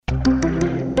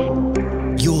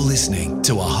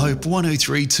to a Hope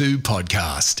 1032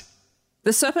 podcast.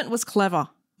 The serpent was clever,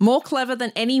 more clever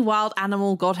than any wild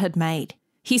animal God had made.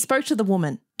 He spoke to the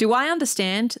woman. "Do I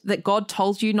understand that God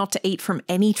told you not to eat from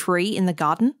any tree in the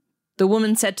garden?" The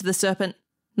woman said to the serpent,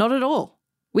 "Not at all.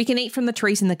 We can eat from the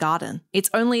trees in the garden.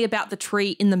 It's only about the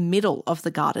tree in the middle of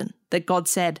the garden that God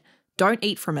said, 'Don't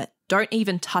eat from it, don't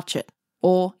even touch it,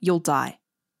 or you'll die.'"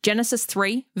 Genesis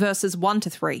 3, verses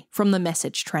 1-3 from the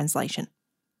Message translation.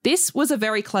 This was a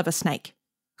very clever snake.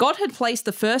 God had placed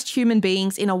the first human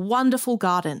beings in a wonderful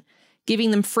garden, giving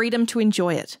them freedom to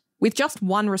enjoy it, with just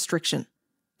one restriction.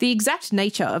 The exact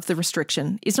nature of the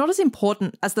restriction is not as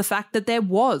important as the fact that there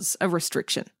was a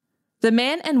restriction. The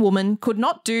man and woman could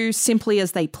not do simply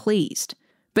as they pleased,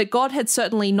 but God had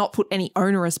certainly not put any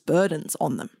onerous burdens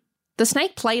on them. The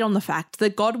snake played on the fact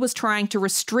that God was trying to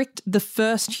restrict the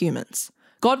first humans.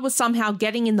 God was somehow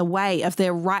getting in the way of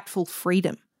their rightful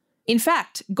freedom. In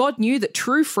fact, God knew that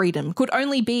true freedom could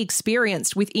only be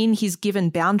experienced within his given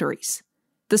boundaries.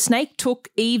 The snake took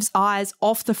Eve's eyes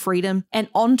off the freedom and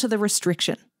onto the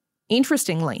restriction.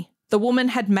 Interestingly, the woman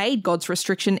had made God's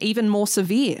restriction even more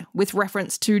severe with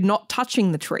reference to not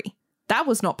touching the tree. That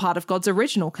was not part of God's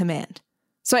original command.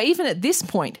 So even at this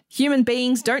point, human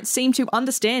beings don't seem to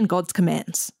understand God's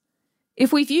commands.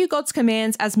 If we view God's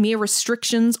commands as mere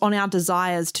restrictions on our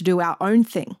desires to do our own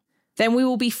thing, then we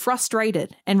will be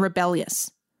frustrated and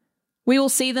rebellious. We will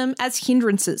see them as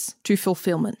hindrances to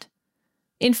fulfillment.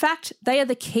 In fact, they are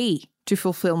the key to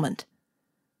fulfillment.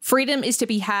 Freedom is to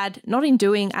be had not in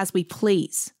doing as we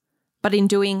please, but in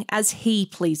doing as he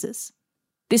pleases.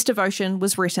 This devotion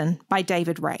was written by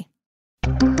David Ray.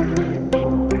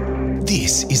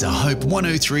 This is a Hope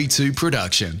 1032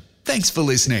 production. Thanks for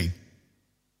listening.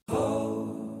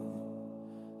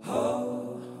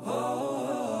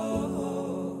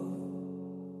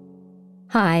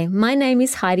 Hi, my name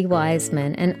is Heidi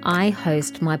Wiseman and I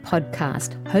host my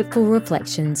podcast, Hopeful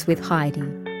Reflections with Heidi.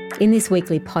 In this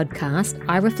weekly podcast,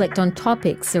 I reflect on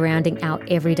topics surrounding our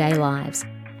everyday lives,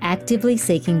 actively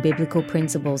seeking biblical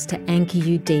principles to anchor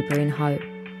you deeper in hope.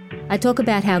 I talk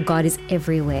about how God is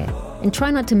everywhere and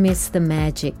try not to miss the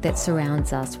magic that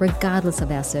surrounds us regardless of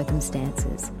our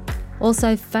circumstances.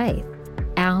 Also faith.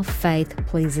 Our faith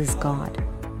pleases God.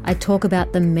 I talk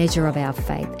about the measure of our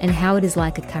faith and how it is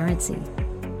like a currency.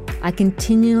 I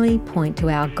continually point to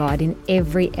our God in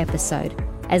every episode,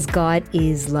 as God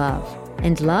is love,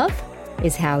 and love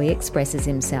is how he expresses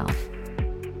himself.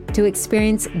 To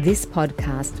experience this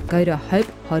podcast, go to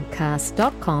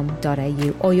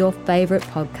hopepodcast.com.au or your favourite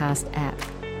podcast app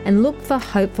and look for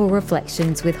Hopeful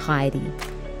Reflections with Heidi.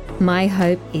 My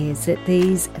hope is that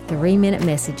these 3-minute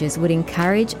messages would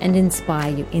encourage and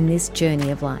inspire you in this journey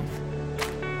of life.